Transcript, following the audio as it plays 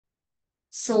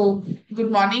So, good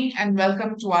morning and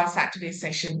welcome to our Saturday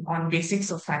session on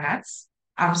Basics of Finance.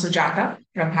 I'm Sujata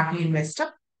from Happy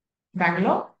Investor,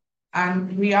 Bangalore,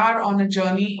 and we are on a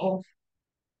journey of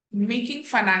making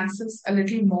finances a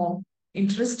little more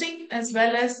interesting as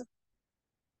well as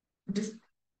dis-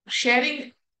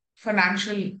 sharing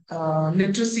financial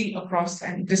literacy across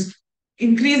and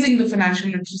increasing the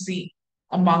financial literacy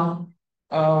among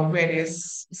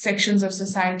various sections of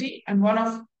society. And one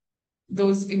of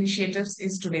those initiatives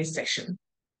is today's session.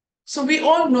 So we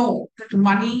all know that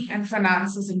money and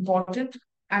finance is important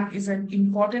and is an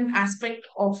important aspect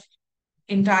of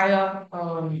entire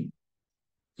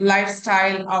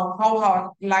lifestyle, of how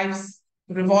our lives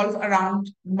revolve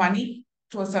around money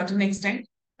to a certain extent,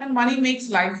 and money makes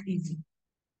life easy.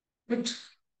 But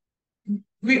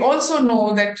we also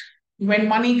know that when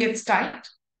money gets tight,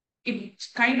 it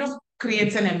kind of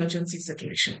creates an emergency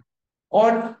situation,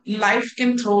 or life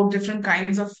can throw different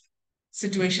kinds of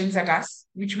situations at us,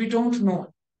 which we don't know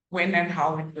when and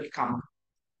how it will come.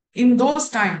 In those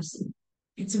times,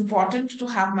 it's important to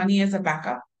have money as a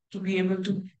backup to be able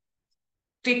to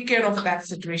take care of that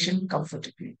situation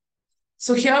comfortably.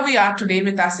 So, here we are today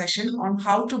with our session on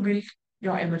how to build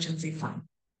your emergency fund.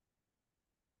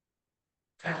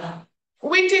 Uh,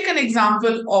 we take an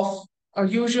example of a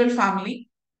usual family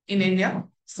in India.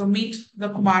 So, meet the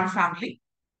Kumar family.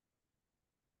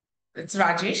 It's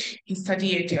Rajesh, he's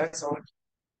 38 years old.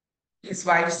 His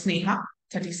wife Sneha,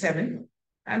 37.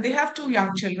 And they have two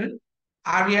young children,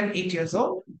 Aryan, 8 years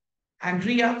old, and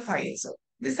Ria, 5 years old.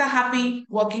 This is a happy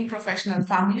working professional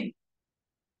family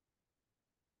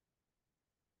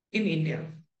in India.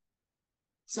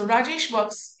 So Rajesh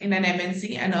works in an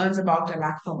MNC and earns about a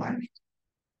lakh per month,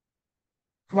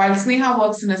 while Sneha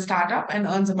works in a startup and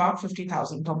earns about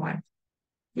 50,000 per month,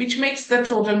 which makes the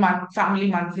total family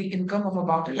monthly income of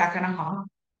about a lakh and a half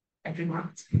every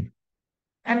month.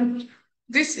 And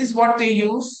this is what they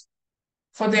use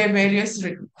for their various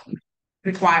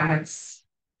requirements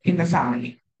in the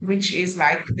family, which is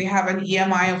like they have an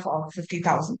EMI of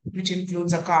 50,000, which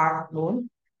includes a car loan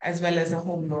as well as a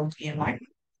home loan EMI.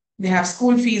 They have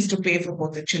school fees to pay for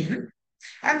both the children,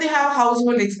 and they have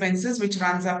household expenses, which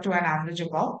runs up to an average of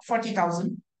about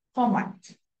 40,000 per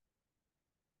month.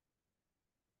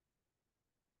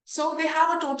 So they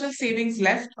have a total savings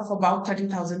left of about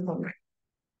 30,000 per month.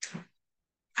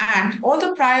 And all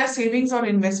the prior savings or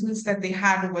investments that they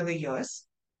had over the years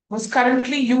was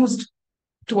currently used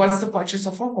towards the purchase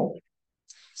of a home.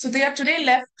 So they are today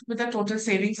left with a total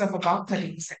savings of about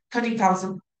 30%,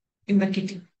 30,000 in the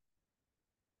kitty.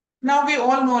 Now we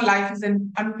all know life is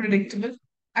unpredictable,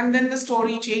 and then the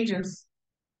story changes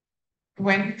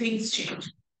when things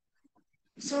change.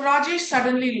 So Rajesh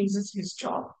suddenly loses his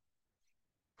job,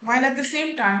 while at the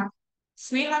same time,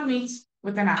 Sneha meets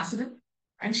with an accident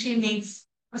and she needs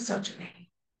a surgery.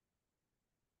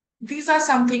 These are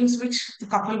some things which the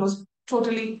couple was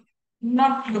totally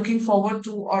not looking forward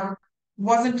to or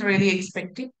wasn't really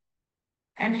expecting,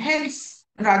 and hence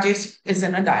Rajesh is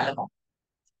in a dilemma.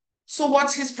 So,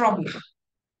 what's his problem?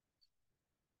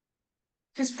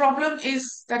 His problem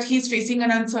is that he's facing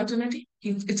an uncertainty.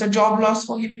 It's a job loss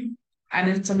for him, and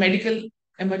it's a medical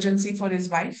emergency for his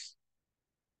wife.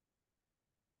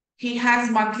 He has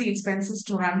monthly expenses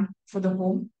to run for the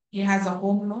home. He has a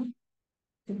home loan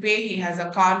to pay. He has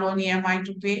a car loan EMI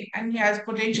to pay, and he has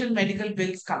potential medical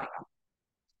bills coming up.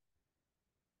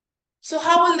 So,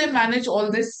 how will they manage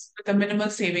all this with a minimal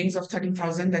savings of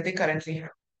 30,000 that they currently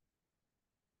have?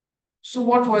 So,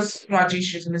 what was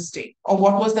Rajesh's mistake, or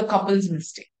what was the couple's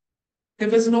mistake? There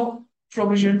was no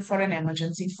provision for an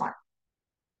emergency fund.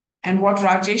 And what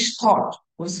Rajesh thought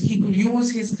was he could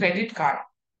use his credit card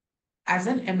as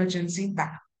an emergency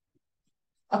backup.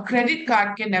 A credit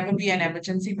card can never be an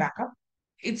emergency backup.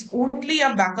 It's only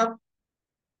a backup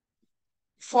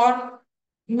for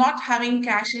not having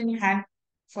cash in hand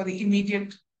for the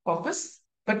immediate purpose,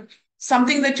 but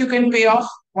something that you can pay off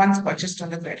once purchased on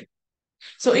the credit.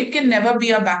 So it can never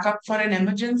be a backup for an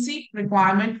emergency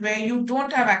requirement where you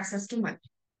don't have access to money.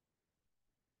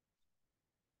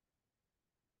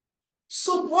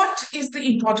 So, what is the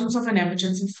importance of an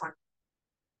emergency fund?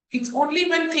 It's only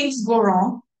when things go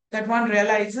wrong that one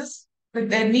realizes that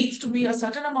there needs to be a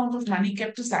certain amount of money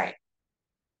kept aside,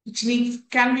 which needs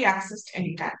can be accessed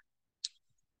anytime.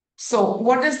 So,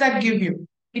 what does that give you?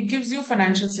 It gives you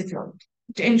financial security.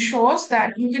 It ensures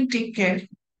that you can take care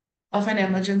of an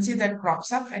emergency that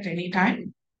crops up at any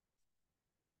time,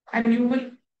 and you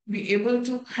will be able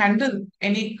to handle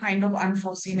any kind of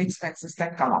unforeseen expenses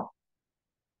that come up.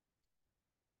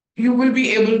 You will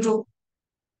be able to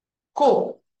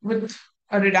cope with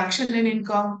a reduction in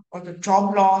income or the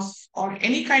job loss or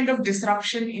any kind of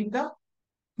disruption in the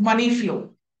money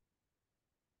flow.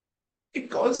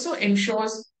 It also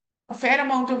ensures a fair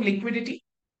amount of liquidity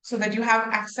so that you have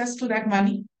access to that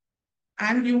money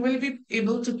and you will be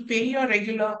able to pay your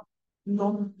regular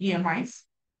loan EMIs,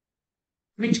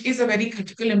 which is a very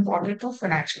critical important of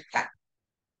financial plan.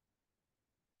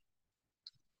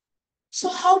 So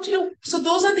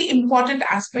those are the important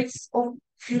aspects of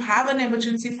if you have an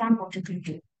emergency fund, what you can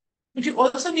do. But you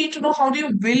also need to know how do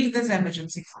you build this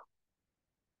emergency fund.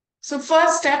 So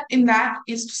first step in that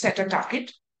is to set a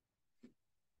target.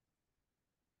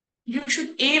 You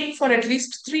should aim for at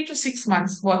least 3 to 6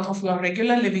 months worth of your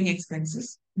regular living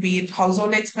expenses, be it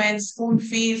household expense, school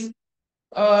fees,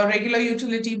 regular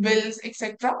utility bills,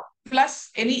 etc.,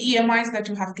 plus any EMIs that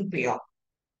you have to pay off.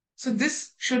 So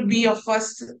this should be your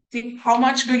first thing. How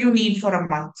much do you need for a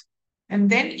month? And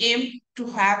then aim to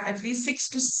have at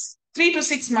least 3 to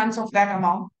 6 months of that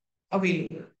amount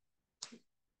available.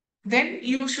 Then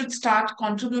you should start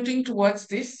contributing towards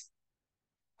this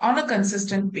on a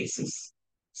consistent basis.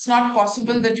 It's not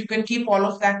possible that you can keep all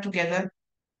of that together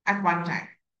at one time.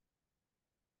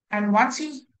 And once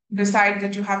you decide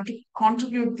that you have to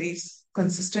contribute this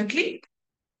consistently,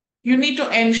 you need to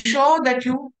ensure that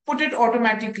you put it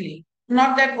automatically.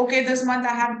 Not that, okay, this month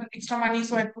I have extra money,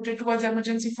 so I put it towards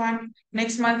emergency fund.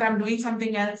 Next month I'm doing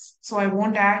something else, so I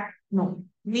won't add. No,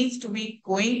 it needs to be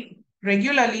going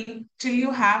regularly till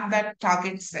you have that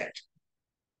target set.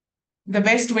 The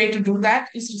best way to do that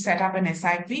is to set up an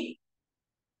SIP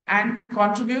and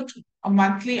contribute a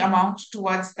monthly amount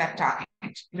towards that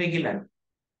target regularly.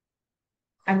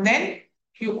 And then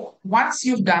once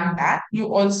you've done that,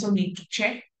 you also need to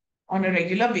check on a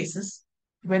regular basis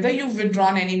whether you've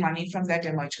withdrawn any money from that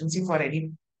emergency for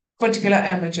any particular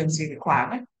emergency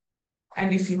requirement.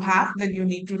 And if you have, then you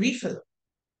need to refill.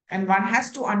 And one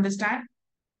has to understand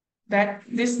that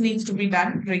this needs to be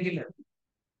done regularly.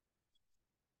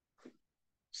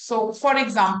 So, for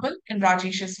example, in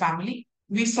Rajesh's family,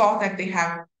 we saw that they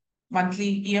have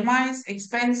monthly EMIs,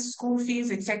 expense, school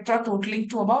fees, etc., totaling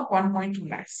to about 1.2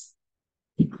 lakhs.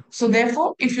 So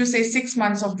therefore, if you say 6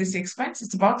 months of this expense,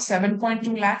 it's about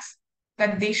 7.2 lakhs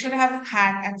that they should have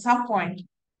had at some point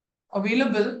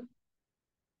available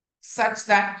such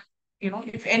that,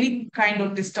 if any kind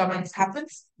of disturbance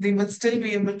happens, they will still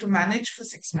be able to manage for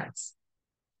 6 months.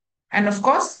 And of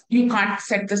course, you can't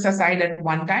set this aside at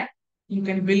one time. You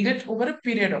can build it over a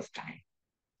period of time.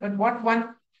 But what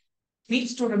one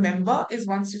needs to remember is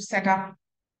once you set up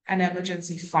an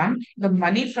emergency fund, the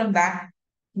money from that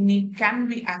can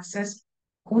be accessed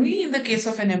only in the case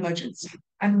of an emergency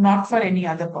and not for any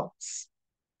other purpose.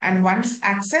 And once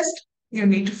accessed, you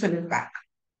need to fill it back.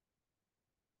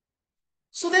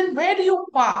 So then where do you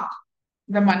park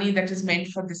the money that is meant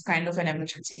for this kind of an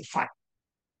emergency fund?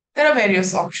 There are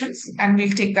various options and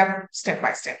we'll take them step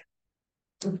by step.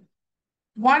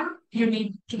 One, you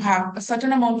need to have a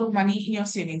certain amount of money in your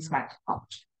savings bank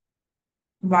account.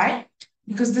 Why?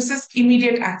 Because this is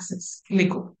immediate access,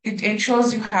 liquid. It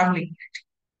ensures you have liquidity.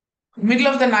 Middle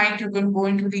of the night, you can go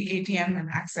into the ATM and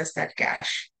access that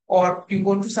cash. Or you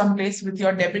go to some place with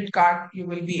your debit card, you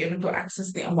will be able to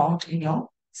access the amount in your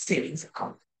savings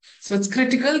account. So it's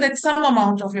critical that some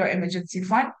amount of your emergency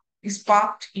fund is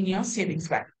parked in your savings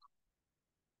bank.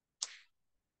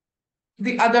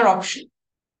 The other option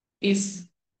is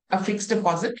a fixed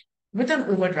deposit with an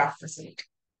overdraft facility.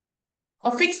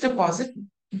 A fixed deposit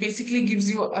basically gives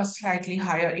you a slightly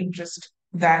higher interest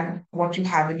than what you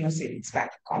have in your savings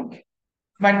bank account.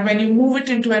 But when you move it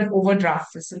into an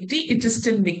overdraft facility, it is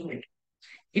still liquid.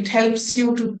 It helps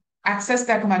you to access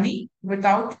that money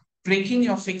without breaking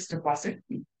your fixed deposit,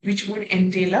 which would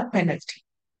entail a penalty.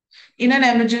 In an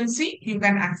emergency, you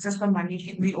can access the money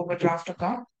in the overdraft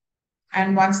account.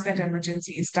 And once that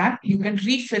emergency is done, you can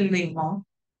refill the amount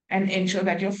and ensure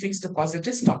that your fixed deposit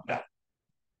is topped up.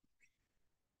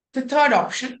 The third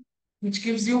option, which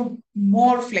gives you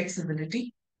more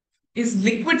flexibility, is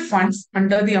liquid funds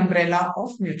under the umbrella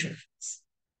of mutual funds.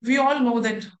 We all know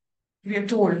that we are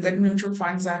told that mutual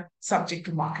funds are subject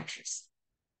to market risk.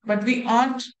 But we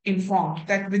aren't informed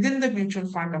that within the mutual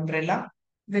fund umbrella,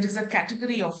 there is a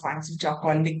category of funds which are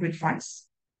called liquid funds,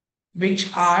 which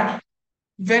are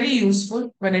very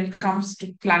useful when it comes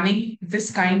to planning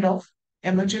this kind of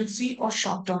emergency or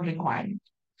short-term requirement.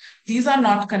 These are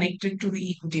not connected to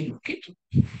the equity market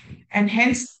and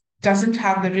hence doesn't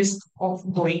have the risk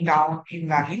of going down in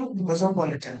value because of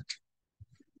volatility.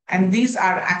 And these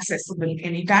are accessible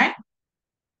anytime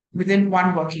within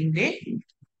one working day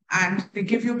and they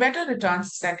give you better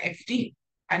returns than FD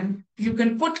and you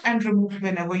can put and remove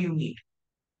whenever you need.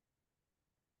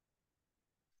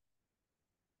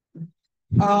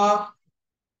 Uh,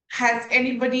 has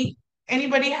anybody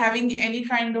having any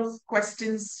kind of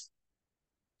questions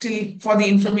till for the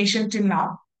information till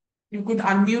now? You could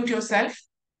unmute yourself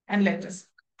and let us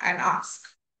and ask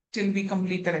till we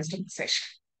complete the rest of the session.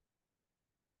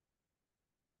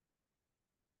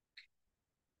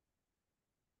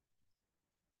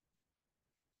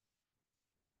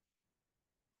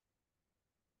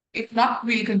 If not,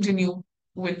 we'll continue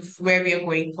with where we are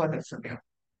going further from here.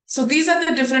 So these are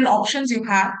the different options you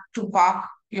have to park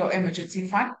your emergency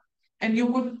fund. And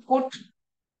you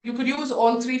could use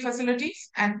all three facilities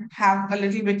and have a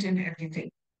little bit in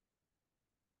everything.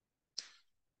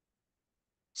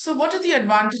 So what are the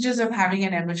advantages of having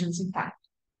an emergency fund?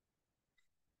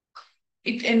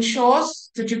 It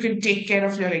ensures that you can take care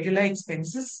of your regular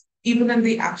expenses, even in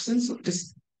the absence of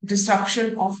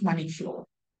disruption of money flow,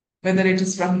 whether it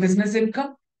is from business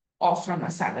income or from a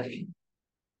salary.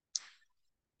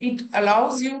 It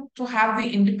allows you to have the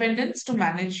independence to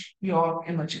manage your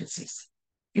emergencies.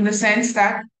 In the sense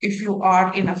that if you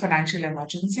are in a financial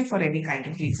emergency for any kind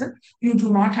of reason, you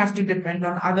do not have to depend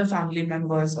on other family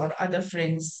members or other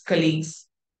friends, colleagues,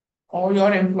 or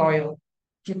your employer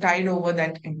to tide over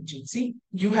that emergency.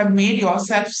 You have made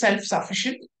yourself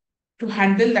self-sufficient to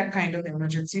handle that kind of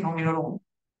emergency on your own.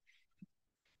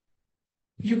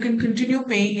 You can continue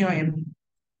paying your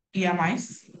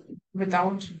EMIs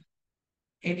without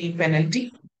any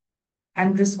penalty.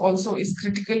 And this also is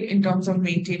critical in terms of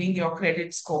maintaining your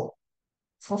credit score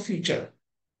for future.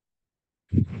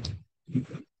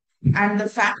 And the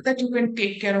fact that you can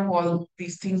take care of all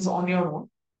these things on your own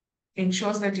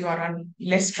ensures that you are on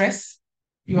less stress,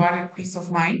 you are at peace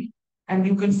of mind, and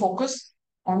you can focus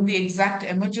on the exact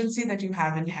emergency that you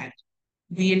have in hand,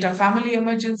 be it a family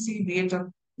emergency, be it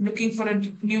looking for a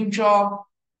new job,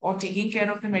 or taking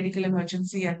care of the medical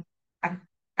emergency at,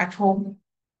 at home.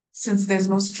 Since there's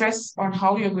no stress on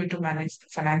how you're going to manage the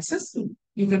finances,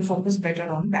 you can focus better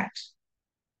on that.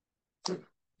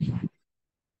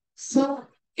 So,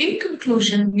 in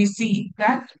conclusion, we see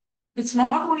that it's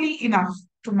not only enough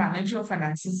to manage your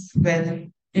finances well,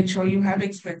 ensure you have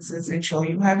expenses, ensure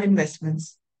you have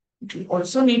investments. You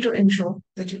also need to ensure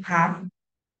that you have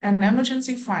an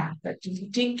emergency fund that will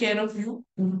take care of you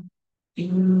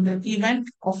in the event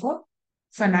of a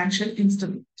financial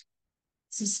instability.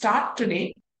 So start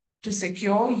today to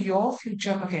secure your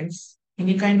future against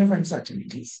any kind of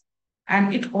uncertainties.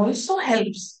 And it also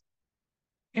helps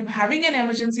in having an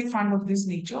emergency fund of this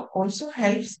nature also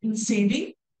helps in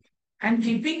saving and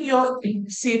keeping your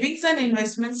savings and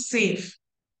investments safe.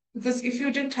 Because if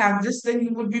you didn't have this, then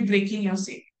you would be breaking your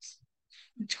savings,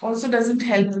 which also doesn't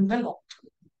help in the long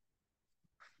term.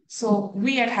 So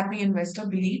we at Happy Investor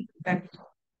believe that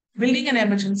building an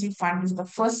emergency fund is the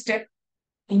first step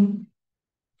in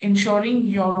ensuring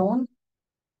your own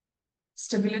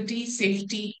stability,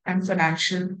 safety, and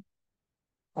financial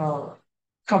uh,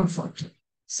 comfort.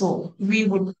 So we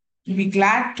would be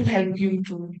glad to help you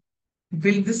to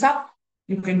build this up.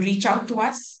 You can reach out to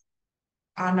us.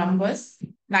 Our numbers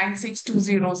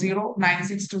 96200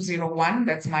 96201.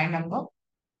 That's my number.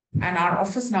 And our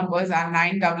office numbers are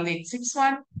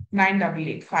 98861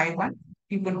 98851.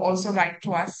 You can also write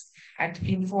to us at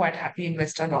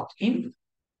info@happyinvestor.in.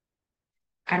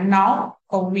 And now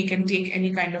we can take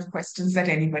any kind of questions that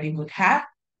anybody would have.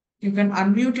 You can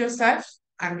unmute yourself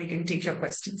and we can take your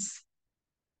questions.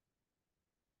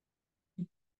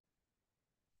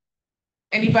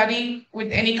 Anybody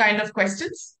with any kind of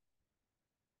questions?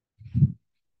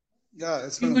 Yeah,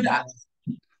 it's You could,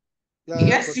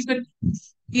 yes, you could.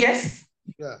 Yes.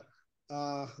 Yeah.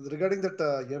 Regarding that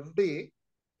FD,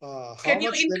 how Can you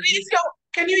much they'll give? increase your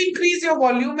can you increase your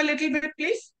volume a little bit,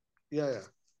 please? Yeah, yeah.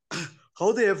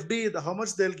 How the FD, how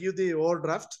much they'll give the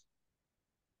overdraft?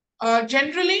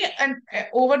 Generally, an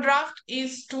overdraft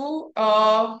is to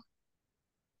 90%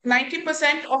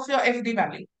 of your FD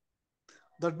value.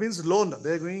 That means loan.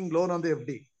 They're going loan on the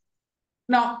FD.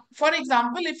 Now, for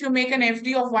example, if you make an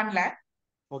FD of 1 lakh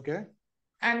Okay.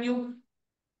 and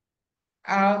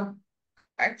uh,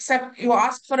 you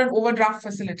ask for an overdraft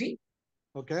facility,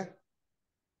 Okay.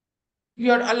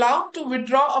 you're allowed to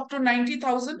withdraw up to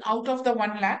 90,000 out of the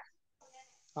 1 lakh,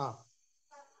 Ah.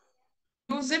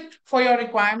 use it for your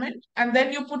requirement, and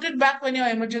then you put it back when your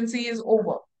emergency is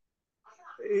over.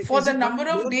 For Is the it not number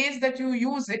of loan? days that you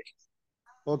use it,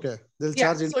 Okay. They'll yeah,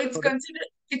 charge so interest for that.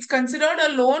 it's considered a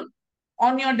loan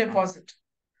on your deposit.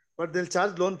 But they'll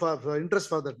charge loan for interest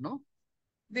for that, no?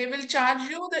 They will charge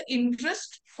you the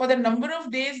interest for the number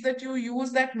of days that you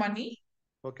use that money.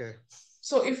 Okay.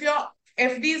 So if your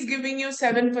FD is giving you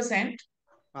 7%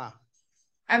 Ah.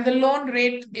 and the loan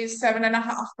rate is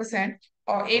 7.5%,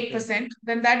 or Okay. 8%,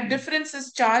 then that difference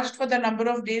is charged for the number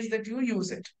of days that you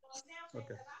use it.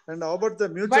 Okay. And how about the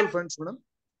mutual But funds, madam?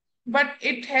 but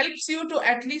it helps you to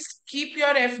at least keep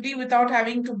your FD without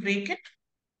having to break it.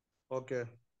 Okay.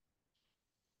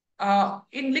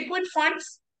 In liquid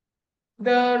funds,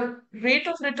 the rate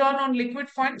of return on liquid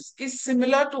funds is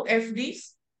similar to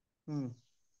FDs. Hmm.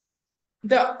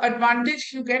 The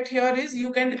advantage you get here is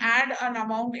you can add an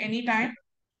amount anytime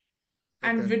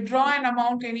and Okay. withdraw an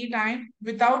amount anytime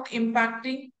without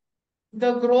impacting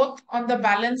the growth on the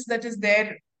balance that is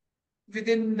there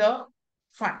within the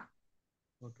fund.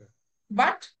 Okay.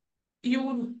 But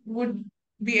you would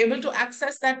be able to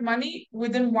access that money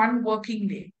within one working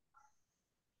day.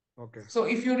 Okay. So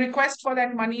if you request for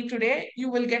that money today, you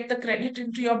will get the credit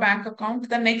into your bank account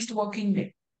the next working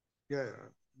day. Yeah. Yeah.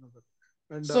 No,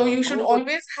 and So you should how about?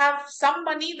 always have some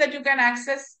money that you can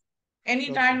access Okay.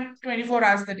 anytime, 24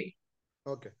 hours a day.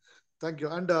 Okay. Thank you.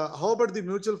 And how about the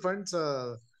mutual funds?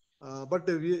 But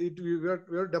we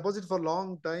are deposit for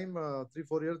long time, 3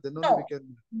 4 years. Then only we No,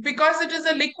 can. because it is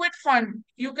a liquid fund,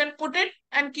 you can put it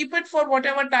and keep it for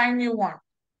whatever time you want.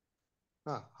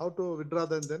 How to withdraw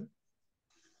then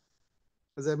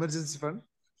as an emergency fund?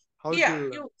 How it Yeah,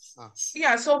 will? you Ah,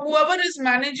 yeah, so whoever is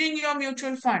managing your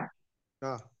mutual fund,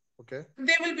 ah, okay.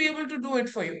 they will be able to do it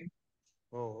for you.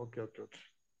 Oh, okay, okay, okay.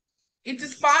 It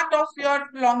is part of your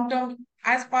long term,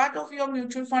 as part of your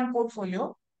mutual fund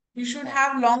portfolio. You should Ah,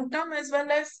 have long term as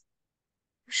well as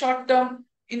short term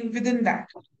in within that.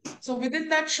 So within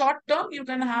that short term, you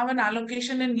can have an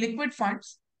allocation in liquid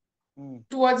funds hmm.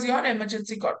 towards your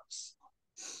emergency costs.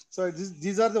 So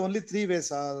these are the only three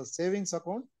ways: savings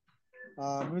account,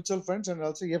 mutual funds, and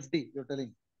also FD. You're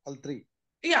telling all three.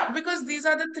 Yeah, because these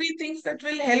are the three things that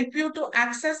will help you to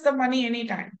access the money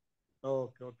anytime. Oh,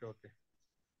 okay, okay, okay.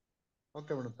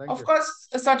 Okay, madam. Thank Of you. course,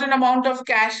 a certain amount of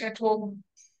cash at home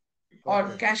or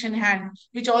Okay, cash in hand,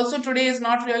 which also today is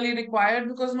not really required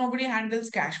because nobody handles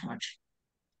cash much.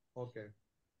 okay,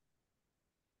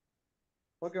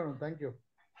 okay, madam. Thank you.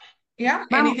 Yeah,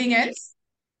 Ma'am, anything else?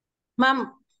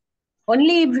 ma'am,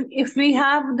 only if we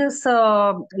have this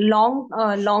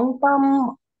long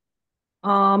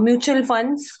term mutual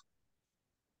funds,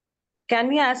 can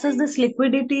we access this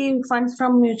liquidity funds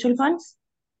from mutual funds,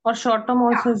 or short term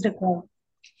Yeah, also is required?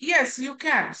 yes, you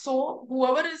can. So,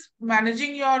 whoever is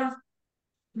managing your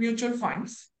mutual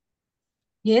funds,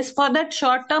 Yes, for that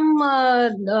short term,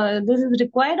 this is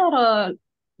required, or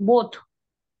both.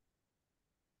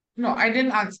 no, I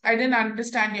didn't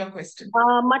understand your question.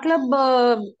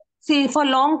 Matlab, see, for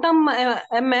long term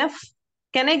MF,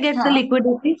 can I get the हाँ,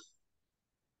 liquidity?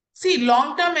 सी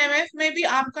long term MF में भी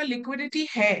आपका liquidity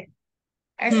है.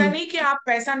 ऐसा Hmm. नहीं कि आप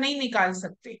पैसा नहीं निकाल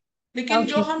सकते, लेकिन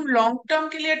जो Okay. हम लॉन्ग टर्म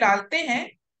के लिए डालते हैं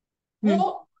वो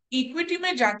Hmm. इक्विटी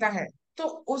में जाता है. तो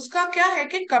उसका क्या है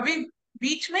कि कभी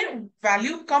बीच में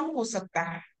वैल्यू कम हो सकता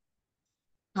है.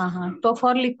 Uh-huh. So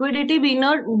for liquidity,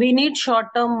 we need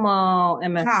short term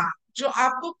MF. हाँ, जो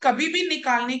आपको कभी भी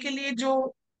निकालने के लिए जो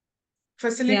Yeah.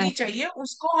 फैसिलिटी चाहिए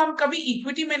उसको हम कभी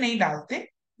इक्विटी में नहीं डालते.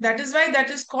 That is why that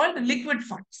is called liquid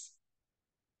funds.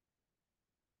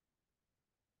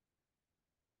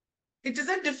 It is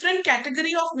a different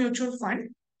category of mutual fund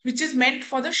which is meant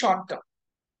for the short term.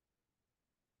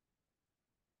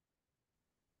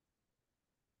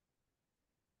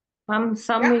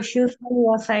 Some Yeah. issues from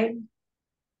your side.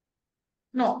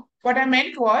 No, what I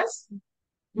meant was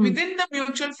Hmm. within the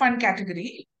mutual fund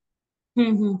category,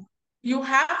 Hmm. you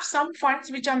have some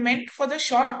funds which are meant for the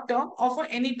short term or for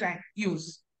any time use.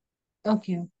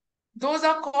 Okay. Those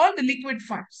are called liquid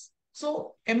funds. So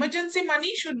emergency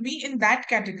money should be in that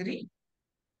category,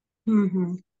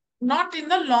 Hmm. not in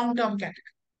the long term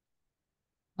category.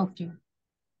 Okay.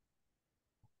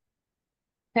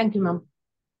 Thank you, ma'am.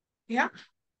 Yeah.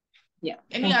 Yeah.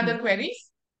 Any Thank other you.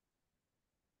 queries?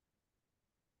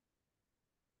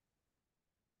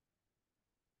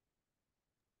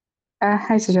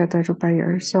 Hi, Sujata, Rupa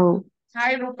here. So,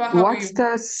 Hi, Rupa. How are what's you?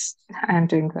 the? I'm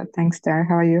doing good. Thanks, Dar.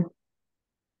 How are you?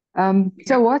 So,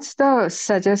 Yeah. what's the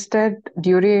suggested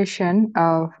duration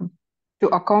to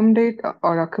accommodate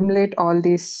or accumulate all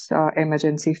these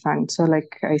emergency funds? So,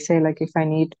 like I say, like if I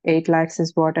need 8 lakhs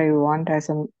is what I want as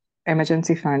an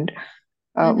emergency fund.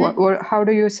 Mm-hmm. How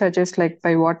do you suggest, like,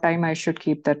 by what time I should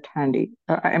keep that handy?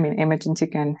 I mean, emergency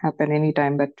can happen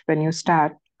anytime, but when you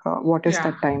start, what is Yeah.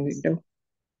 that time window?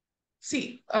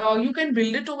 See, you can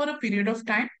build it over a period of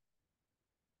time.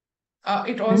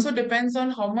 It Hmm. also depends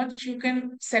on how much you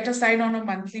can set aside on a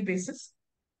monthly basis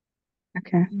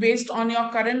Okay. based on your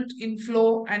current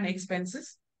inflow and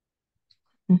expenses.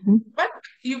 Mm-hmm. But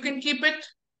you can keep it,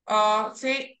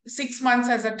 say, 6 months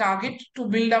as a target to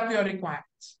build up your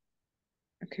requirements.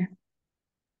 Okay.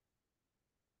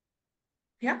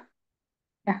 Yeah?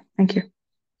 Yeah. Thank you.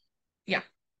 Yeah.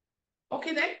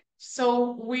 Okay then.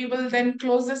 So we will then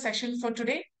close the session for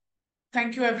today.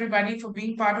 Thank you everybody for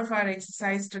being part of our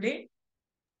exercise today.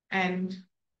 And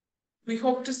we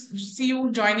hope to see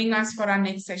you joining us for our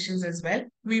next sessions as well.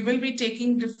 We will be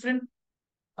taking different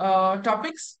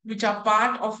topics which are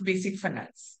part of basic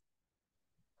finance.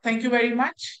 Thank you very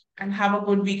much and have a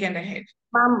good weekend ahead.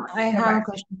 Ma'am, I have Bye-bye. a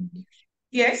question.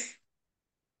 Yes,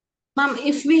 Ma'am,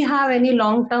 if we have any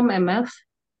long-term MF,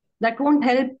 that won't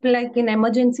help like in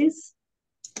emergencies?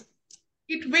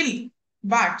 it will.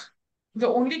 But the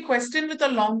only question with a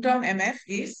long-term MF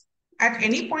is at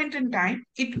any point in time,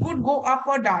 it could go up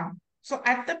or down. So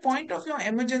at the point of your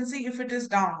emergency, if it is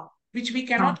down, which we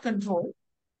cannot control,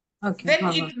 Okay. then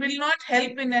it will not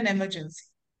help in an emergency.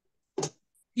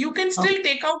 You can still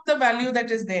take out the value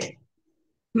that is there.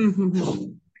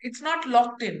 It's not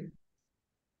locked in.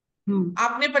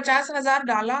 आपने 50,000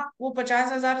 डाला, वो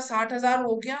 50,000 60,000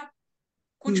 हो गया,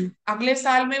 कुछ अगले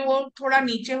साल में वो थोड़ा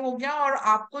नीचे हो गया और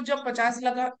आपको जब 50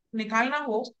 लगा निकालना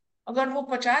हो, अगर वो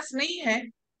 50 नहीं है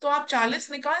तो आप 40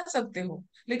 निकाल सकते हो,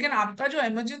 लेकिन आपका जो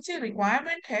इमरजेंसी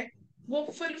रिक्वायरमेंट है वो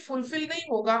फिर फुलफिल नहीं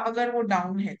होगा अगर वो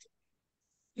डाउन है तो।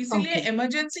 इसीलिए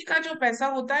इमरजेंसी का जो पैसा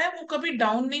होता है वो कभी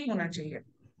डाउन नहीं होना चाहिए।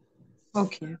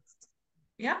 Okay.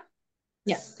 Yeah?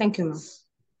 Yeah. Thank you, ma'am.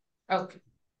 Okay.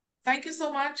 Thank you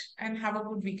so much and have a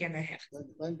good weekend ahead.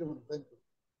 Thank you, madam. Thank you.